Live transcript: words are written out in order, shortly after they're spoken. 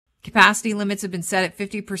Capacity limits have been set at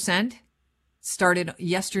 50%. Started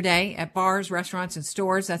yesterday at bars, restaurants, and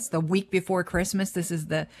stores. That's the week before Christmas. This is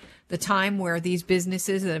the time where these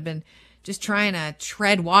businesses that have been just trying to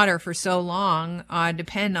tread water for so long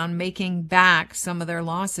depend on making back some of their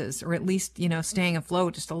losses, or at least, staying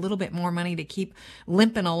afloat, just a little bit more money to keep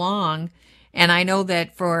limping along. And I know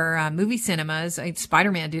that for movie cinemas,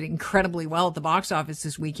 Spider-Man did incredibly well at the box office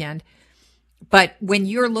this weekend. But when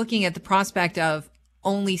you're looking at the prospect of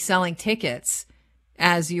only selling tickets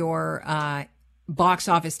as your box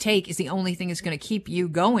office take is the only thing that's going to keep you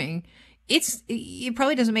going, it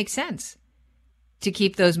probably doesn't make sense to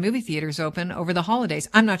keep those movie theaters open over the holidays.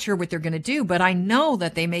 I'm not sure what they're going to do, but I know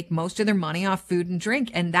that they make most of their money off food and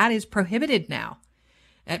drink, and that is prohibited now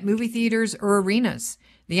at movie theaters or arenas.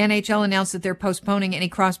 The NHL announced that they're postponing any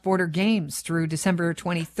cross-border games through December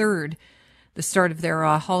 23rd, the start of their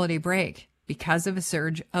holiday break, because of a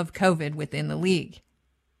surge of COVID within the league.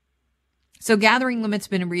 So gathering limits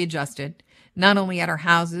have been readjusted, not only at our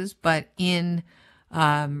houses, but in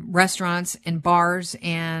restaurants and bars.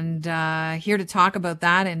 And here to talk about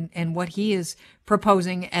that and what he is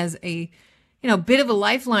proposing as a bit of a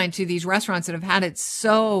lifeline to these restaurants that have had it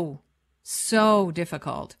so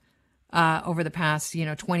difficult over the past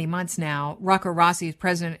 20 months now. Rocco Rossi is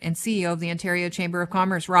president and CEO of the Ontario Chamber of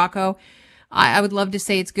Commerce. Rocco, I would love to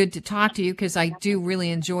say it's good to talk to you because I do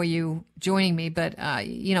really enjoy you joining me, but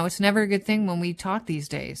it's never a good thing when we talk these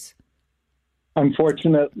days.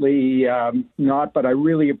 Unfortunately, not, but I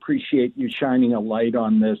really appreciate you shining a light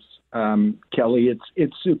on this, Kelly.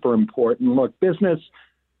 It's super important. Look, business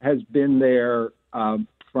has been there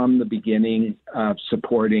from the beginning,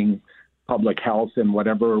 supporting public health in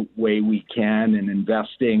whatever way we can and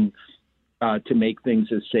investing to make things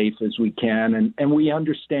as safe as we can. And we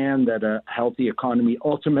understand that a healthy economy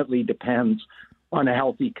ultimately depends on a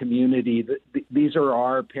healthy community. These are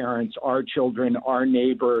our parents, our children, our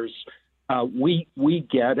neighbors. We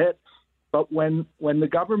get it. But when the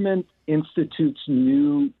government institutes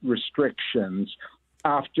new restrictions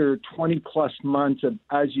after 20 plus months of,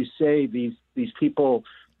 as you say, these people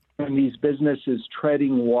and these businesses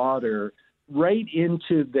treading water right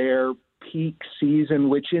into their peak season,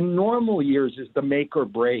 which in normal years is the make or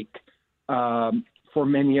break for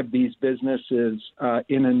many of these businesses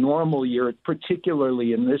in a normal year,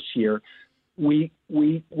 particularly in this year, we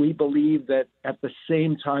believe that at the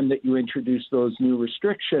same time that you introduce those new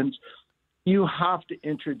restrictions, you have to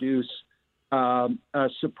introduce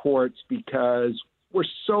supports because we're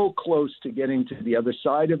so close to getting to the other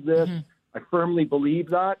side of this. Mm-hmm. I firmly believe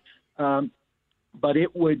that. But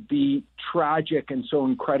it would be tragic and so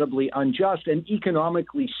incredibly unjust and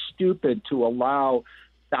economically stupid to allow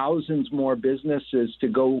thousands more businesses to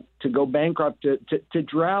go bankrupt, to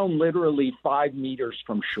drown literally 5 meters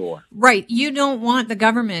from shore. Right. You don't want the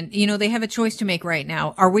government, they have a choice to make right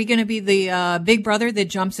now. Are we going to be the big brother that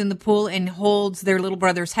jumps in the pool and holds their little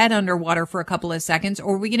brother's head underwater for a couple of seconds?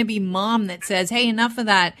 Or are we going to be mom that says, hey, enough of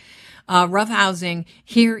that roughhousing?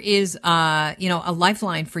 Here is, a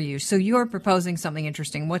lifeline for you. So you're proposing something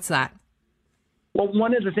interesting. What's that? Well,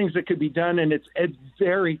 one of the things that could be done, and it's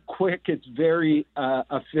very quick, it's very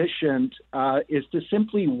efficient, is to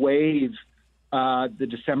simply waive the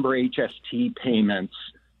December HST payments,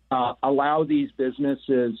 allow these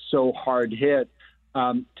businesses so hard hit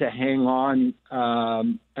to hang on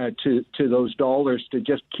to those dollars, to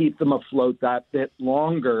just keep them afloat that bit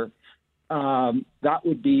longer. That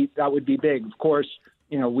would be big. Of course,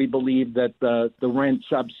 we believe that the rent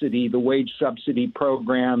subsidy, the wage subsidy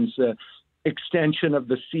programs, extension of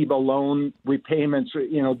the CEBA loan repayments,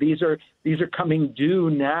 these are coming due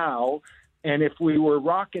now. And if we were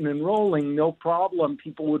rocking and rolling, no problem,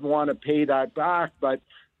 people would want to pay that back. But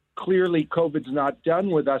clearly COVID's not done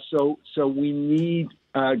with us. So we need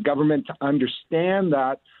government to understand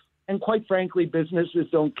that. And quite frankly, businesses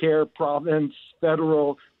don't care, province,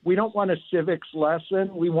 federal. We don't want a civics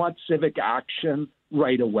lesson. We want civic action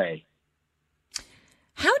right away.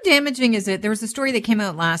 How damaging is it? There was a story that came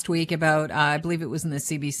out last week about, I believe it was in the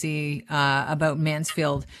CBC, about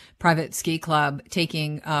Mansfield Private Ski Club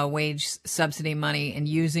taking wage subsidy money and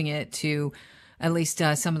using it to, at least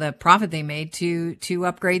some of the profit they made, to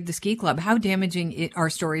upgrade the ski club. How damaging are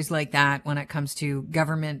stories like that when it comes to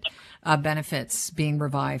government benefits being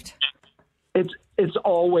revived? It's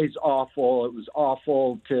always awful. It was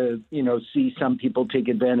awful to see some people take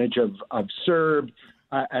advantage of CERB.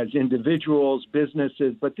 As individuals,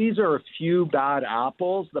 businesses, but these are a few bad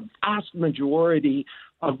apples. The vast majority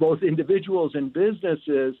of both individuals and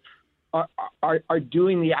businesses are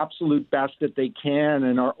doing the absolute best that they can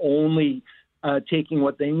and are only taking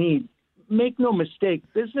what they need. Make no mistake,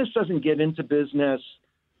 business doesn't get into business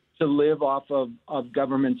to live off of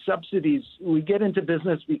government subsidies. We get into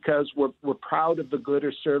business because we're proud of the good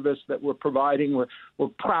or service that we're providing. We're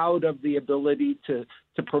proud of the ability to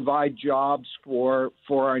provide jobs for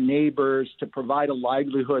our neighbors, to provide a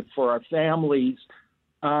livelihood for our families.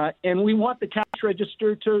 And we want the cash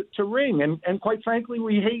register to ring. And quite frankly,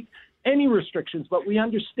 we hate any restrictions, but we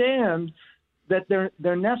understand that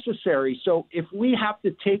they're necessary. So if we have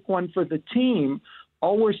to take one for the team,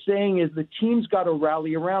 all we're saying is the team's got to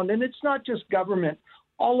rally around. And it's not just government.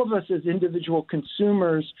 All of us as individual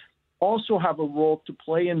consumers also have a role to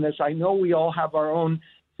play in this. I know we all have our own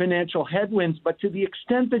financial headwinds, but to the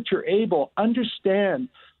extent that you're able, understand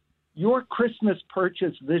your Christmas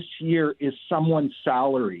purchase this year is someone's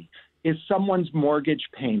salary, is someone's mortgage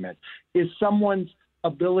payment, is someone's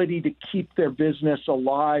ability to keep their business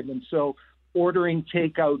alive. And so ordering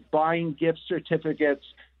takeout, buying gift certificates,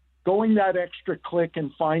 going that extra click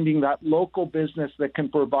and finding that local business that can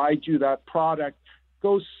provide you that product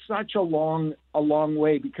goes such a long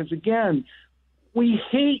way. Because again, we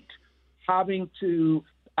hate having to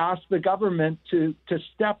ask the government to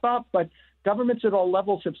step up, but governments at all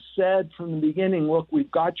levels have said from the beginning, look,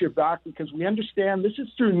 we've got your back because we understand this is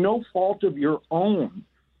through no fault of your own.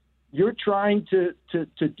 You're trying to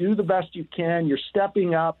do the best you can. You're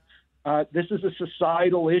stepping up. This is a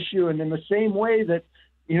societal issue. And in the same way that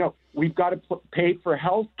we've got to pay for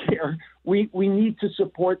health care, we need to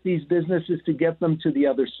support these businesses to get them to the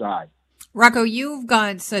other side. Rocco, you've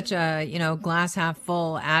got such a, glass half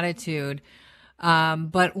full attitude.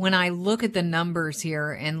 But when I look at the numbers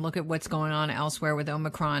here and look at what's going on elsewhere with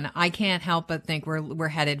Omicron, I can't help but think we're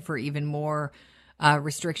headed for even more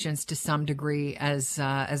restrictions to some degree as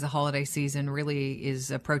the holiday season really is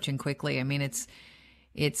approaching quickly. I mean,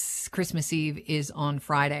 it's Christmas Eve is on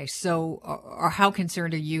Friday. So how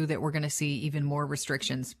concerned are you that we're going to see even more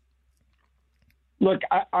restrictions? Look,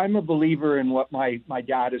 I'm a believer in what my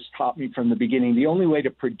dad has taught me from the beginning. The only way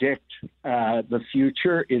to predict the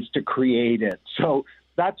future is to create it. So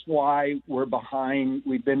that's why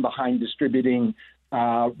we've been behind distributing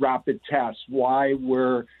rapid tests, why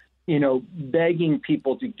we're begging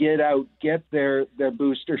people to get out, get their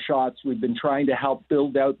booster shots. We've been trying to help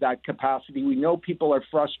build out that capacity. We know people are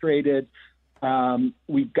frustrated.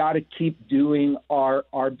 We've got to keep doing our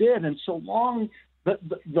bit. And so long,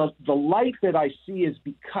 the light that I see is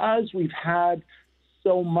because we've had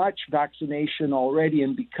so much vaccination already,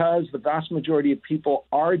 and because the vast majority of people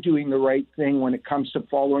are doing the right thing when it comes to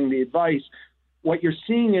following the advice, what you're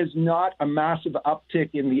seeing is not a massive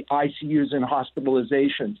uptick in the ICUs and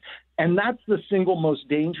hospitalizations. And that's the single most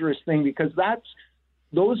dangerous thing, because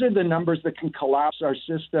those are the numbers that can collapse our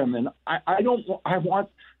system. And I want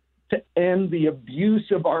to end the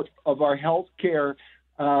abuse of our healthcare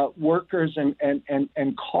workers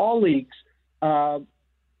and colleagues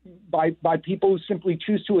by people who simply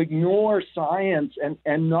choose to ignore science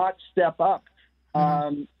and not step up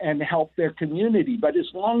and help their community. But as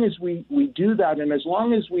long as we do that, and as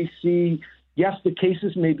long as we see, yes, the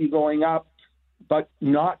cases may be going up, but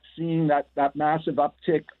not seeing that massive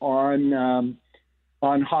uptick on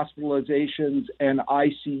hospitalizations and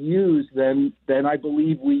ICUs, then I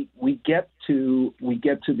believe we get to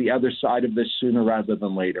the other side of this sooner rather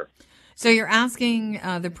than later. So you're asking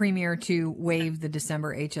the Premier to waive the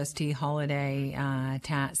December HST holiday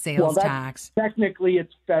sales tax. Technically,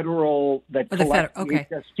 it's federal that collects the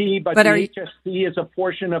HST, but the HST is a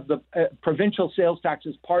portion of the provincial sales tax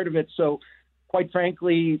is part of it. So quite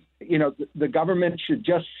frankly, the government should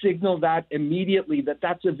just signal that immediately that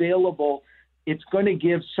that's available. It's going to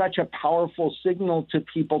give such a powerful signal to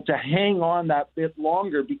people to hang on that bit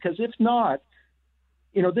longer, because if not,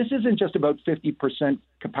 this isn't just about 50%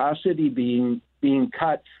 capacity being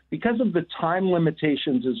cut. Because of the time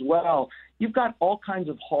limitations as well, you've got all kinds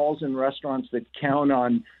of halls and restaurants that count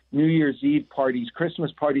on New Year's Eve parties,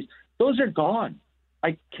 Christmas parties. Those are gone.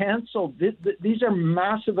 I canceled. These are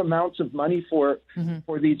massive amounts of money for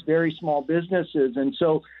these very small businesses. And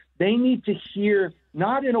so they need to hear,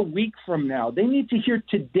 not in a week from now, they need to hear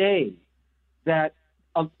today that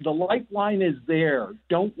the lifeline is there.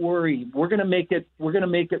 Don't worry. We're going to make it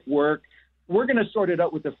work. We're going to sort it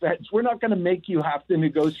out with the feds. We're not going to make you have to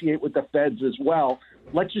negotiate with the feds as well.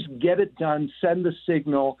 Let's just get it done. Send the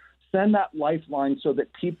signal. Send that lifeline so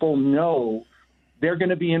that people know they're going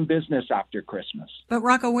to be in business after Christmas. But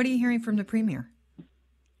Rocco, what are you hearing from the Premier?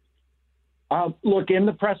 Look, in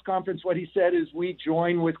the press conference, what he said is we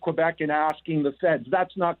join with Quebec in asking the feds.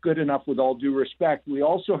 That's not good enough, with all due respect. We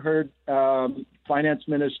also heard Finance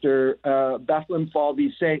Minister Bethlen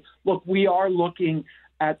Falvey say, look, we are looking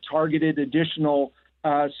at targeted additional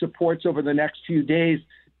supports over the next few days.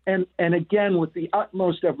 And again, with the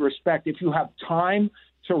utmost of respect, if you have time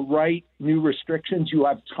to write new restrictions, you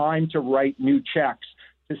have time to write new checks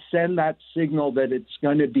to send that signal that it's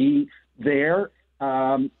going to be there.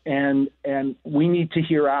 And we need to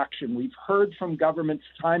hear action. We've heard from governments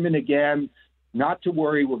time and again, not to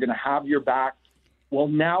worry, we're going to have your back. Well,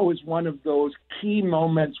 now is one of those key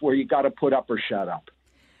moments where you got to put up or shut up.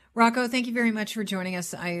 Rocco, thank you very much for joining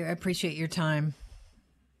us. I appreciate your time.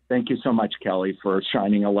 Thank you so much, Kelly, for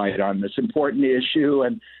shining a light on this important issue.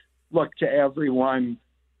 And look, to everyone,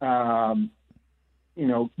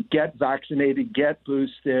 get vaccinated, get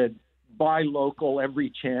boosted, buy local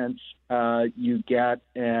every chance you get,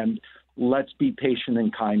 and let's be patient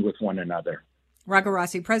and kind with one another. Rocco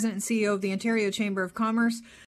Rossi, President and CEO of the Ontario Chamber of Commerce.